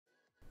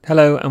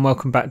Hello and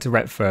welcome back to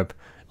Retfurb.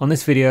 On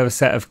this video I have a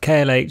set of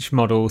KLH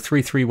model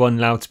 331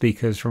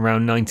 loudspeakers from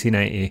around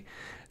 1980.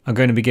 I'm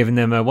going to be giving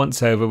them a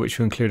once over, which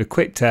will include a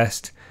quick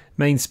test,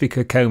 main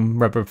speaker cone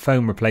rubber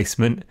foam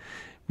replacement,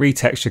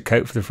 retexture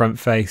coat for the front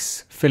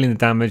face, filling the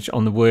damage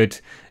on the wood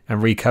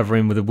and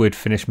recovering with a wood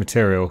finish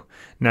material.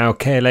 Now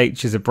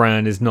KLH as a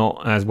brand is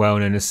not as well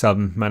known as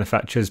some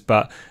manufacturers,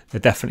 but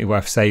they're definitely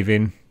worth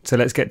saving, so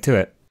let's get to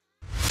it.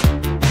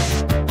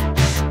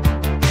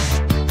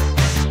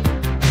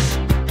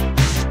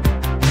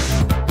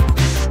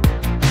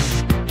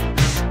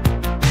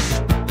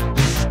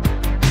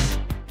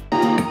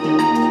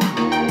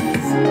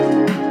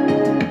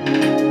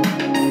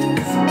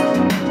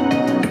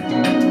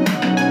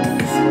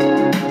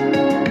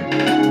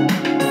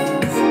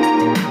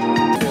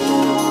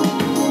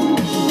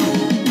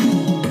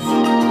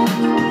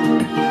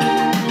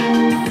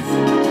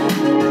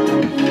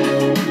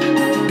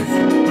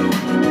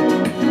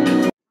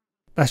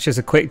 That's just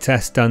a quick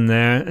test done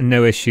there and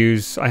no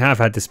issues. I have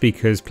had the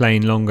speakers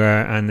playing longer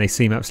and they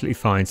seem absolutely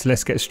fine. So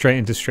let's get straight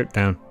into strip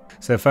down.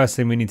 So first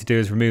thing we need to do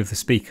is remove the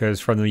speakers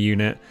from the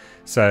unit.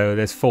 So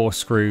there's 4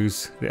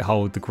 screws that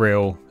hold the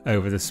grill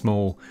over the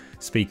small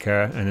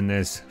speaker, and then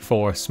there's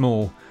 4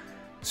 small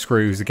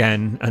screws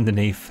again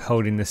underneath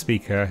holding the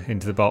speaker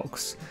into the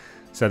box.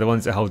 So the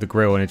ones that hold the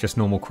grill are just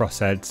normal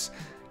crossheads,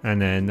 and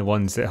then the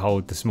ones that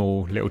hold the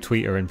small little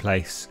tweeter in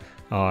place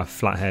are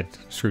flathead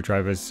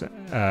screwdrivers.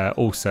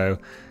 Also,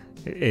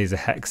 it is a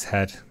hex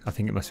head. I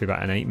think it must be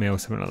about an 8mm or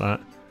something like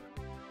that.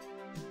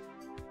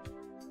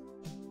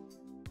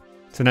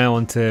 So now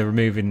on to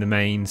removing the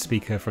main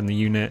speaker from the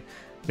unit.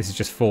 This is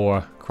just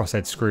 4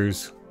 crosshead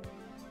screws.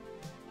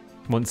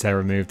 Once they're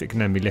removed, it can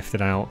then be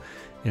lifted out,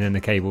 and then the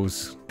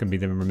cables can be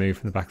then removed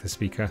from the back of the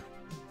speaker.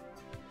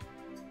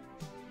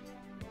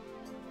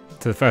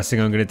 So the first thing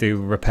I'm going to do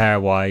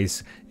repair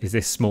wise is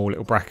this small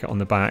little bracket on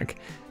the back.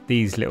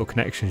 These little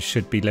connections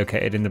should be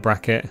located in the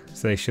bracket,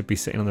 so they should be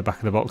sitting on the back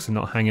of the box and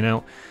not hanging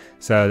out.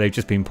 So they've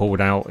just been pulled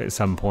out at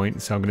some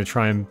point, so I'm going to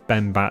try and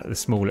bend back the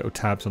small little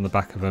tabs on the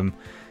back of them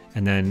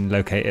and then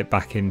locate it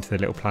back into the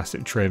little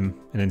plastic trim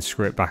and then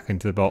screw it back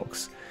into the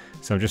box.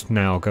 So I'm just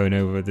now going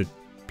over the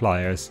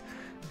pliers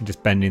and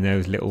just bending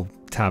those little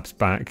tabs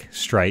back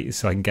straight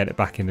so I can get it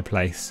back into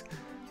place,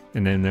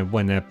 and then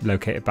when they're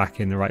located back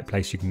in the right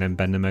place you can then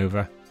bend them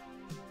over.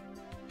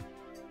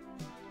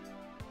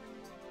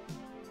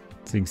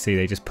 So you can see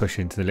they just push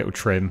into the little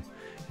trim,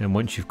 and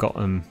once you've got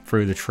them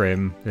through the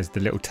trim, there's the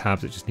little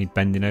tabs that just need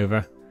bending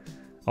over.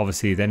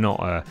 Obviously they're not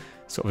a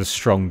sort of a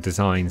strong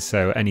design,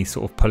 so any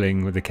sort of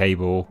pulling with the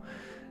cable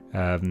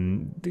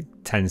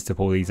tends to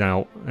pull these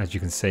out, as you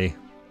can see.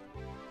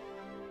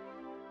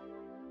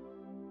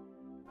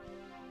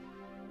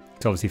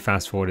 So obviously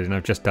fast forwarded, and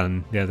I've just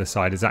done the other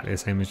side exactly the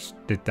same as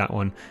did that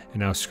one,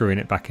 and now screwing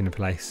it back into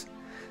place.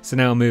 So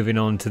now moving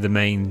on to the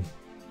main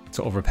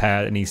sort of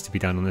repair that needs to be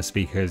done on the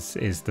speakers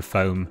is the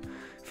foam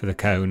for the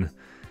cone.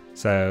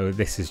 So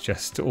this is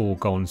just all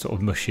gone sort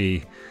of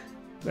mushy.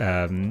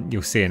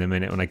 You'll see in a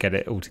minute when I get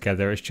it all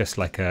together, it's just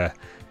like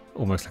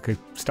almost like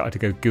a started to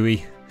go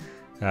gooey.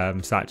 So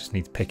that just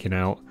needs picking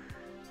out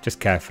just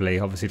carefully.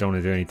 Obviously don't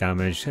want to do any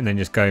damage, and then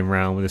just going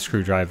around with a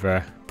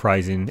screwdriver,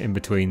 prising in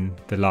between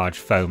the large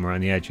foam around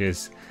the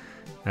edges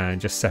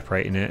and just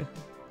separating it.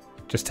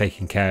 Just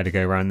taking care to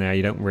go around there.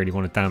 You don't really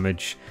want to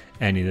damage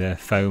any of the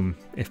foam.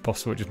 If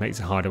possible, it just makes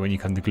it harder when you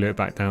come to glue it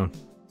back down.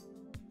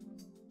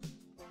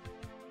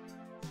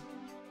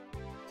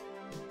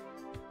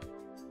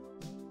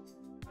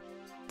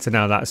 So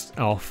now that's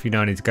off, you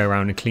now need to go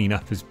around and clean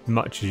up as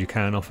much as you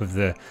can off of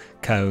the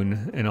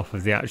cone and off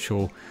of the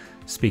actual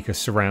speaker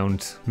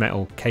surround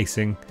metal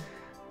casing.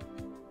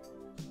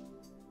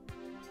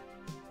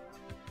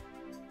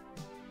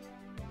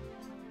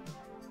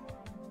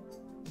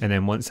 And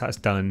then once that's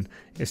done,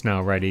 it's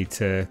now ready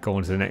to go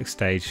on to the next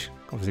stage.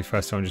 Obviously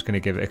first I'm just going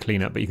to give it a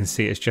clean up, but you can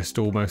see it's just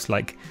almost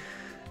like,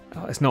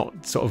 it's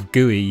not sort of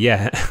gooey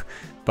yet,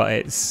 but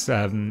it's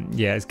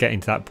yeah, it's getting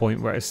to that point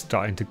where it's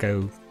starting to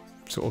go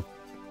sort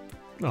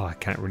of, I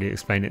can't really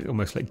explain it,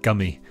 almost like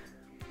gummy.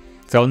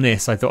 So on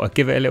this I thought I'd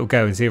give it a little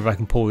go and see if I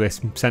can pull this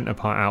center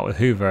part out with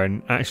Hoover,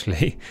 and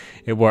actually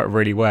it worked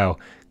really well,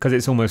 because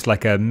it's almost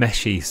like a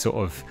meshy sort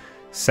of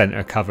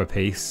center cover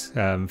piece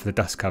for the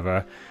dust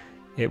cover.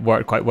 It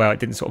worked quite well. It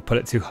didn't sort of pull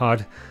it too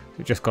hard.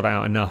 It just got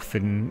out enough,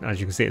 and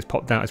as you can see it's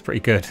popped out. It's pretty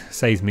good.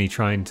 Saves me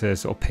trying to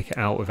sort of pick it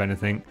out with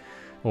anything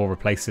or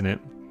replacing it.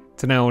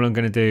 So now all I'm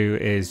going to do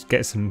is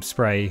get some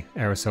spray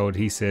aerosol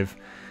adhesive,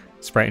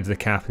 spray it into the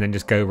cap, and then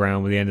just go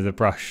around with the end of the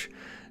brush,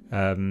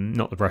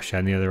 not the brush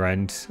end, the other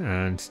end,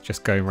 and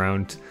just going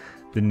around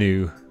the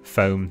new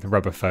foam, the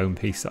rubber foam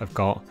piece that I've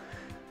got.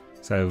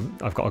 So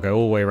I've got to go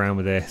all the way around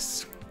with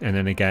this, and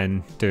then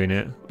again doing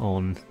it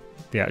on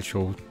the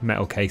actual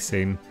metal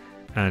casing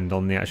and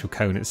on the actual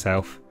cone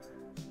itself.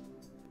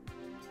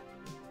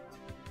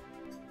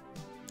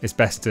 It's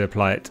best to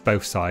apply it to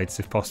both sides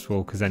if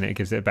possible, because then it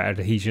gives it a better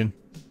adhesion.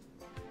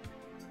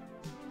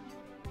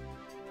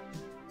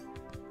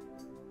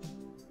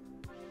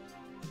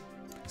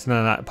 So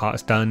now that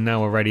part's done,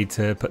 now we're ready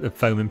to put the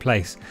foam in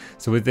place.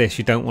 So with this,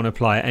 you don't want to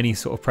apply any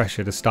sort of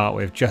pressure to start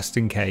with, just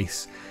in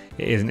case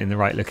it isn't in the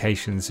right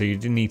location. So you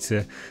do need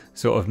to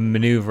sort of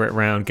maneuver it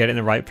around, get it in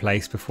the right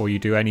place before you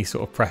do any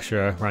sort of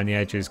pressure around the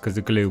edges, because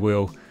the glue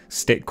will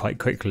stick quite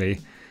quickly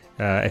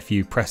if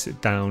you press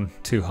it down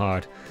too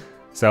hard.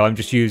 So I'm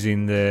just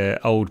using the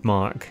old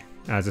mark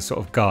as a sort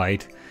of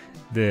guide.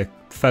 The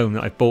foam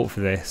that I bought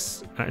for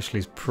this actually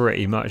is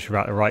pretty much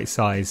about the right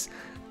size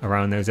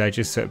around those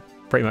edges, so it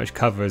pretty much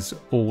covers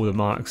all the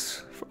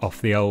marks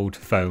off the old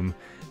foam,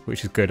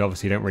 which is good.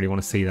 Obviously you don't really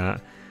want to see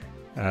that.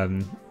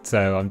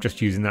 So I'm just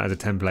using that as a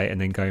template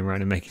and then going around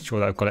and making sure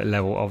that I've got it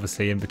level.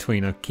 Obviously in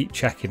between I keep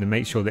checking and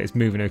make sure that it's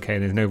moving okay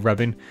and there's no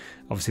rubbing.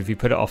 Obviously if you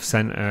put it off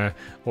center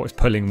or it's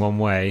pulling one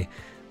way,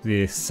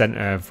 the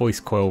center voice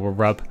coil will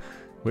rub,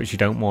 which you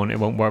don't want. It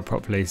won't work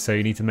properly, so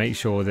you need to make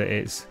sure that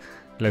it's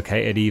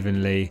located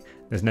evenly.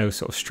 There's no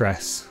sort of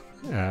stress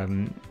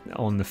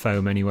on the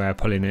foam anywhere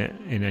pulling it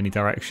in any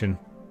direction.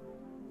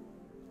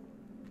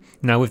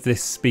 Now with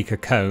this speaker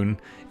cone,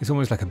 it's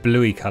almost like a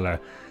bluey colour.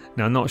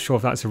 Now I'm not sure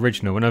if that's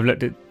original. When I've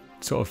looked at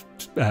sort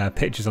of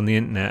pictures on the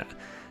internet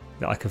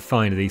that I could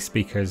find of these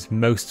speakers,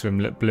 most of them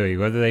look bluey.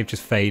 Whether they've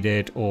just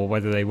faded or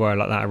whether they were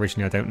like that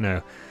originally, I don't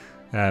know.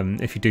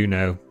 If you do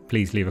know,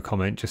 please leave a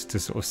comment just to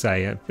sort of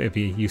say. It'd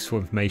be useful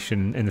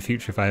information in the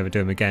future if I ever do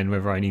them again,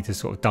 whether I need to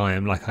sort of dye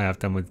them like I have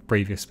done with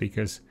previous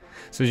speakers.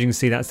 So as you can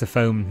see, that's the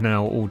foam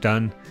now all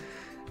done,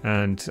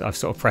 and I've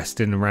sort of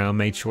pressed in around,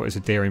 made sure it's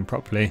adhering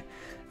properly,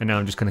 and now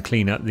I'm just going to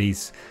clean up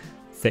these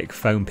thick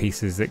foam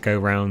pieces that go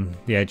around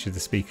the edge of the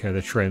speaker,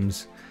 the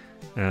trims,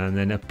 and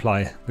then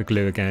apply the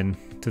glue again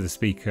to the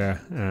speaker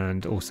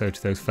and also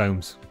to those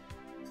foams.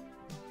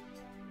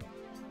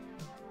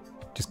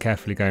 Just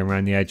carefully going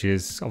around the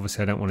edges.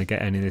 Obviously I don't want to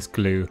get any of this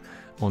glue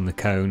on the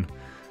cone.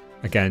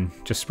 Again,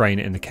 just spraying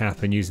it in the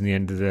cap and using the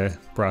end of the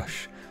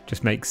brush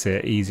just makes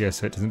it easier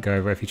so it doesn't go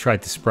over. If you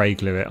tried to spray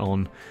glue it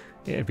on,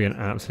 it'd be an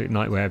absolute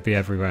nightmare, it'd be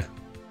everywhere.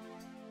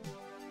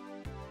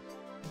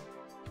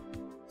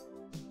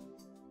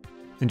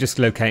 And just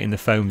locating the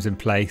foams in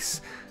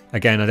place.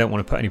 Again, I don't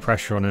want to put any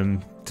pressure on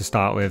them to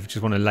start with,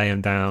 just want to lay them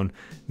down,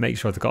 make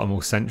sure I've got them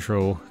all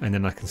central, and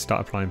then I can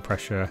start applying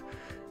pressure.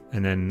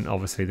 And then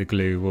obviously the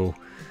glue will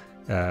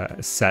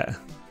set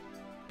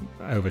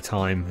over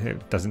time.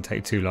 It doesn't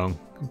take too long.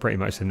 Pretty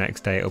much the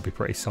next day it'll be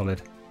pretty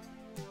solid.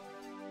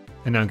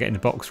 And now I'm getting the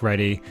box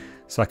ready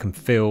so I can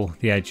fill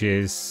the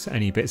edges,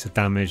 any bits of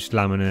damaged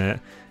laminate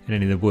and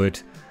any of the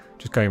wood.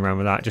 Just going around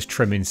with that, just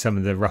trimming some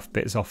of the rough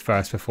bits off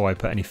first before I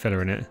put any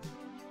filler in it.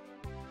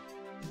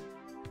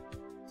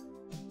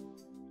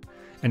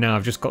 And now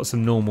I've just got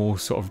some normal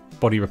sort of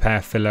body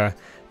repair filler,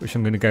 which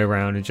I'm going to go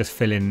around and just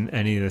fill in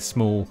any of the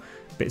small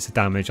bits of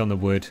damage on the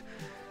wood.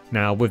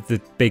 Now with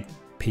the big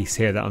piece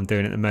here that I'm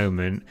doing at the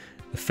moment,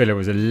 the filler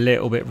was a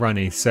little bit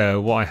runny,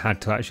 so what I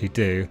had to actually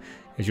do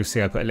is, you'll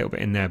see I put a little bit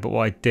in there, but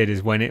what I did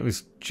is when it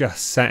was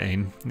just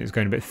setting and it was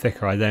going a bit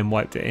thicker, I then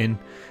wiped it in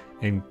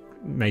and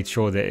made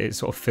sure that it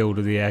sort of filled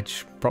the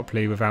edge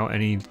properly without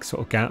any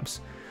sort of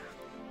gaps.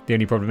 The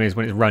only problem is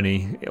when it's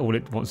runny, all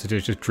it wants to do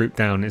is just droop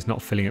down, it's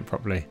not filling it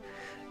properly.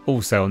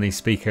 Also on these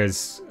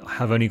speakers, I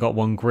have only got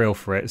one grill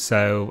for it,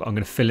 so I'm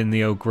going to fill in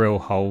the old grill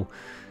hole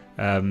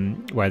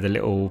where the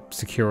little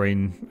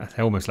securing,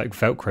 they're almost like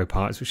Velcro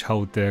parts which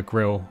hold the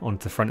grill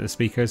onto the front of the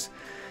speakers.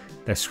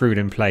 They're screwed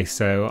in place,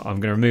 so I'm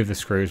going to remove the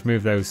screws,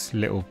 move those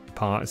little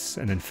parts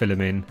and then fill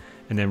them in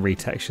and then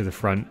retexture the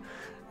front.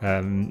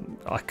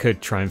 I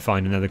could try and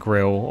find another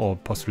grill or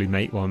possibly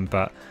make one,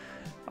 but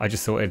I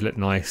just thought it'd look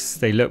nice.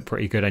 They look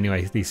pretty good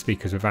anyway, these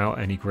speakers without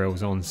any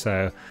grills on,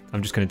 so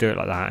I'm just going to do it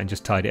like that and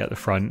just tidy it at the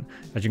front.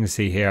 As you can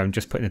see here, I'm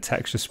just putting a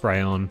texture spray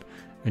on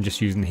and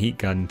just using the heat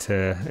gun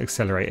to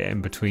accelerate it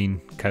in between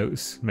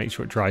coats, make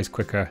sure it dries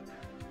quicker.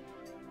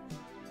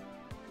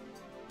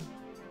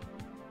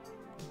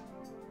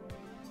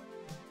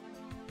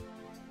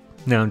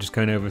 Now I'm just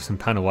going over some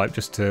panel wipe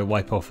just to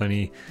wipe off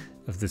any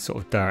of the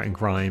sort of dirt and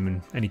grime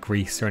and any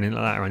grease or anything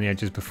like that around the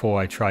edges before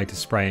I try to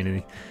spray any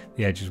of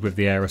the edges with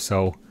the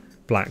aerosol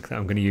black that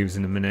I'm going to use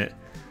in a minute.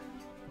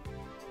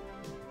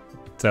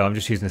 So I'm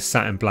just using a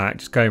satin black,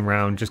 just going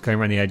around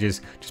the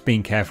edges, just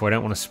being careful. I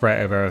don't want to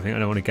spray it over everything. I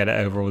don't want to get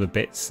it over all the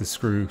bits, the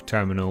screw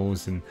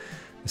terminals and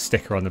the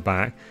sticker on the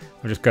back.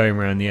 I'm just going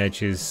around the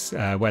edges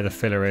where the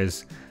filler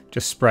is,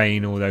 just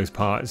spraying all those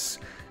parts.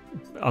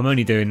 I'm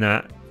only doing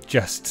that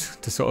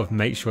just to sort of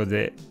make sure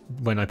that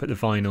when I put the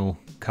vinyl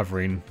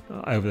covering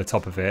over the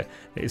top of it,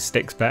 it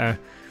sticks better.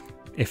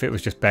 If it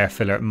was just bare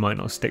filler, it might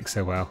not stick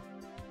so well.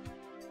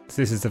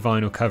 So this is the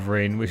vinyl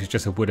covering, which is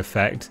just a wood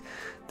effect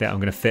that I'm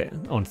going to fit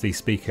onto these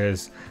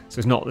speakers. So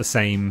it's not the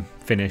same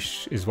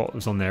finish as what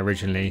was on there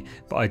originally,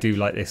 but I do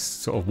like this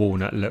sort of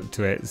walnut look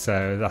to it,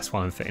 so that's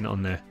why I'm fitting it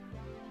on there.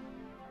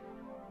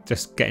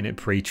 Just getting it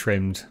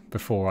pre-trimmed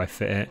before I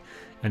fit it,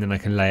 and then I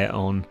can lay it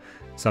on.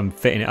 So I'm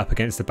fitting it up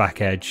against the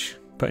back edge,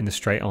 putting the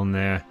straight on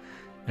there,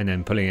 and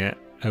then pulling it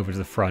over to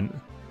the front.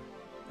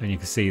 And you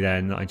can see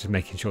then that I'm just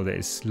making sure that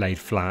it's laid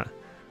flat,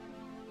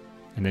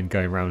 and then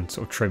going around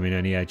sort of trimming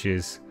any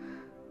edges.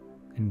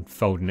 and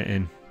folding it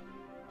in.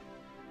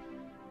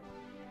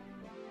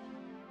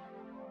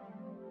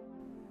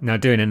 Now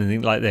doing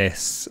anything like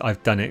this,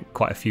 I've done it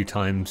quite a few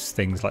times,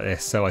 things like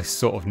this, so I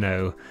sort of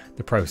know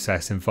the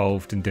process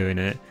involved in doing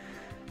it.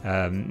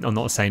 I'm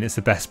not saying it's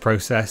the best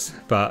process,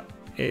 but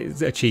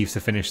it achieves the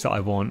finish that I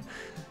want.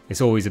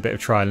 It's always a bit of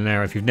trial and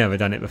error. If you've never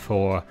done it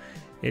before,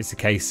 it's a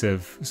case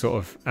of sort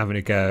of having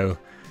a go.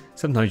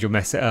 Sometimes you'll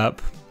mess it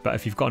up, but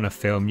if you've got enough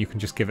film, you can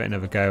just give it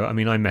another go. I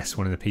mean, I messed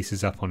one of the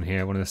pieces up on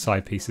here, one of the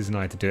side pieces, and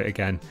I had to do it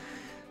again.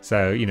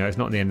 So, you know, it's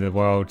not the end of the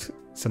world.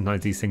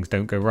 Sometimes these things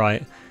don't go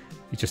right.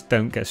 You just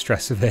don't get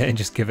stressed with it and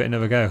just give it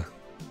another go.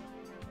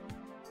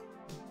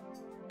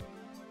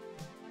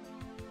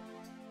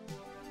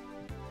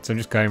 So I'm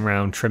just going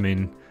around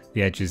trimming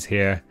the edges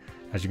here,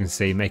 as you can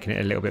see, making it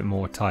a little bit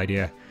more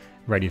tidier,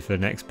 ready for the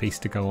next piece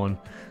to go on.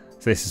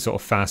 So this is sort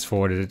of fast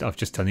forwarded. I've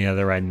just done the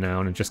other end now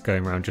and I'm just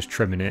going around just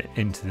trimming it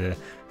into the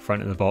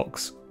front of the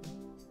box.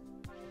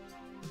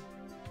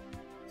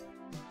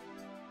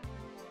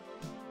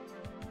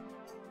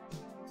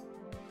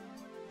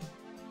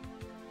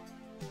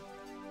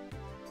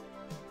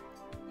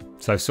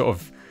 So I've sort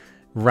of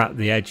wrapped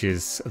the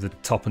edges of the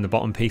top and the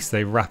bottom piece,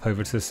 they wrap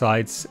over to the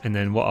sides, and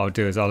then what I'll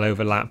do is I'll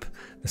overlap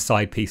the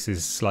side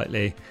pieces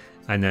slightly,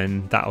 and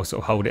then that'll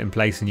sort of hold it in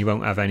place and you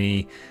won't have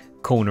any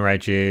corner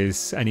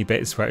edges, any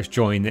bits where it's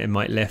joined that it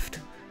might lift.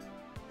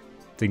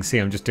 So you can see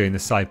I'm just doing the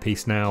side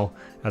piece now,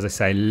 as I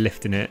say,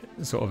 lifting it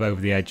sort of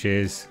over the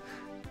edges,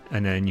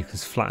 and then you can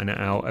flatten it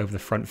out over the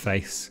front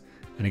face,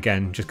 and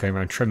again just going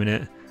around trimming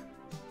it.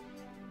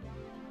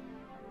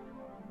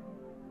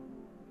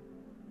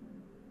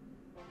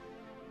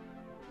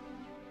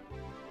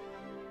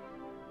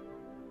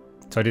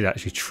 So I did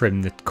actually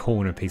trim the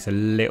corner piece a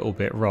little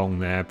bit wrong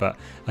there, but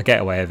I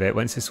get away with it.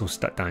 Once it's all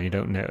stuck down, you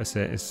don't notice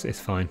it. It's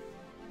fine.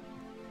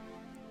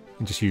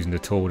 I'm just using the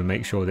tool to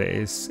make sure that it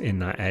is in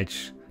that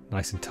edge,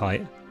 nice and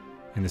tight,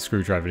 and the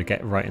screwdriver to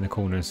get right in the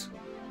corners.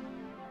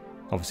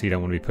 Obviously you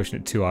don't want to be pushing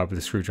it too hard with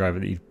the screwdriver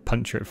that you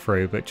puncture it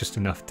through, but just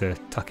enough to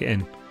tuck it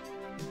in.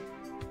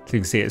 So you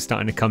can see it's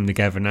starting to come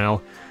together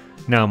now.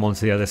 Now I'm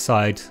onto the other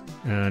side,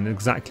 and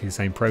exactly the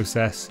same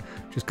process.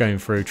 Just going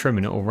through,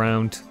 trimming it all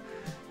round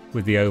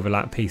with the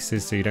overlap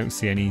pieces so you don't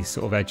see any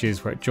sort of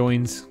edges where it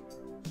joins.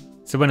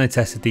 So when I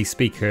tested these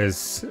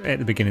speakers at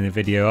the beginning of the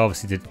video, I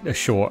obviously did a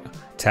short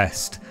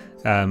test,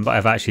 but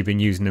I've actually been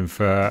using them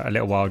for a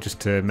little while just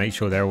to make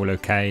sure they're all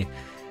okay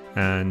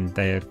and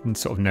they're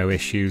sort of no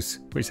issues,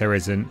 which there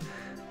isn't.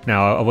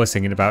 Now I was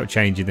thinking about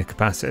changing the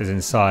capacitors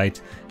inside,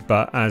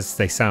 but as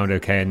they sound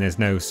okay and there's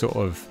no sort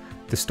of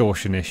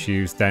distortion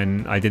issues,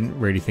 then I didn't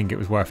really think it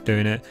was worth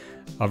doing it.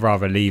 I'd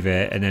rather leave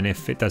it, and then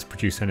if it does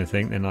produce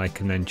anything then I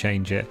can then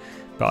change it.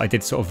 But I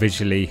did sort of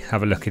visually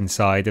have a look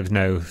inside. There was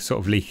no sort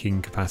of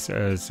leaking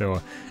capacitors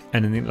or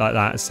anything like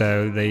that,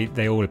 so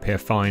they all appear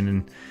fine,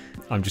 and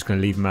I'm just going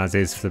to leave them as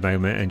is for the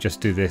moment and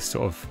just do this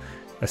sort of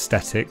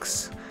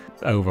aesthetics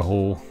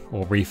overhaul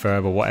or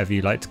refurb or whatever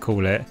you like to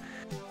call it.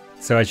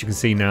 So as you can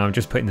see now, I'm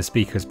just putting the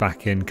speakers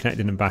back in,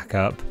 connecting them back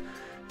up,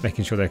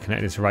 making sure they're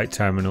connected to the right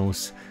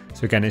terminals.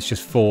 So again, it's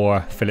just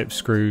 4 Phillips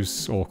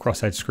screws or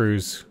crosshead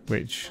screws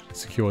which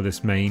secure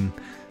this main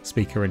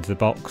speaker into the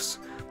box,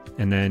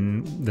 and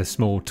then the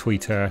small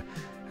tweeter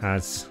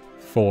has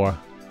 4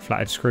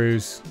 flathead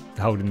screws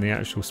holding the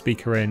actual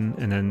speaker in,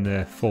 and then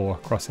the 4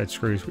 crosshead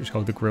screws which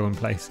hold the grill in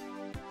place.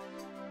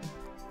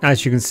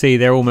 As you can see,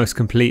 they're almost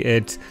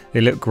completed. They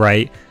look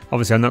great.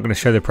 Obviously I'm not going to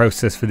show the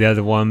process for the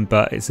other one,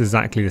 but it's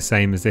exactly the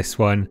same as this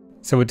one.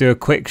 So we'll do a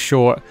quick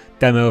short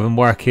demo of them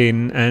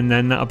working, and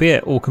then that'll be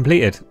it, all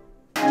completed.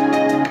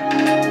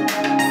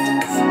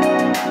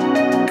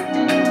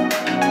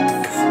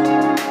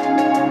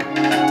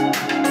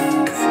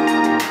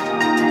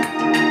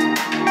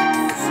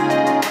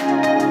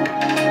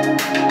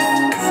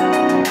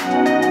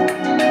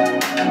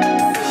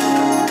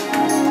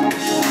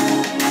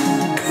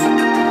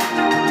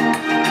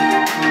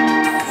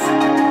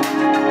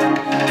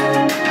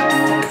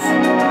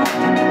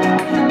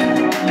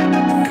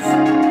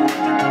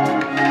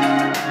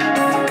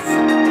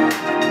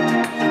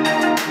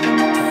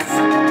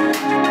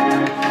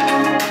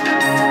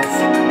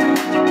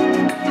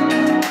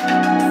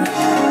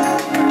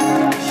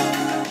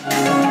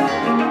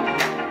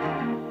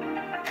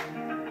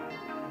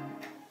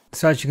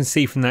 So as you can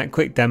see from that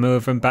quick demo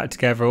of them back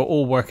together,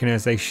 all working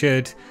as they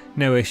should,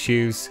 no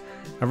issues.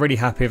 I'm really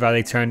happy with how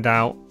they turned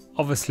out.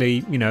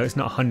 Obviously, you know, it's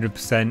not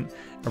 100%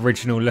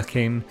 original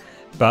looking,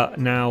 but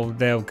now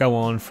they'll go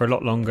on for a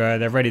lot longer.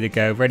 They're ready to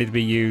go, ready to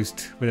be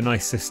used with a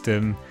nice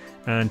system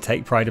and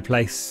take pride of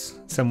place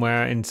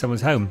somewhere in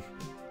someone's home.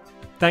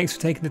 Thanks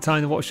for taking the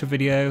time to watch the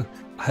video.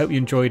 I hope you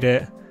enjoyed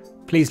it.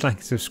 Please like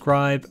and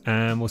subscribe,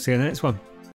 and we'll see you in the next one.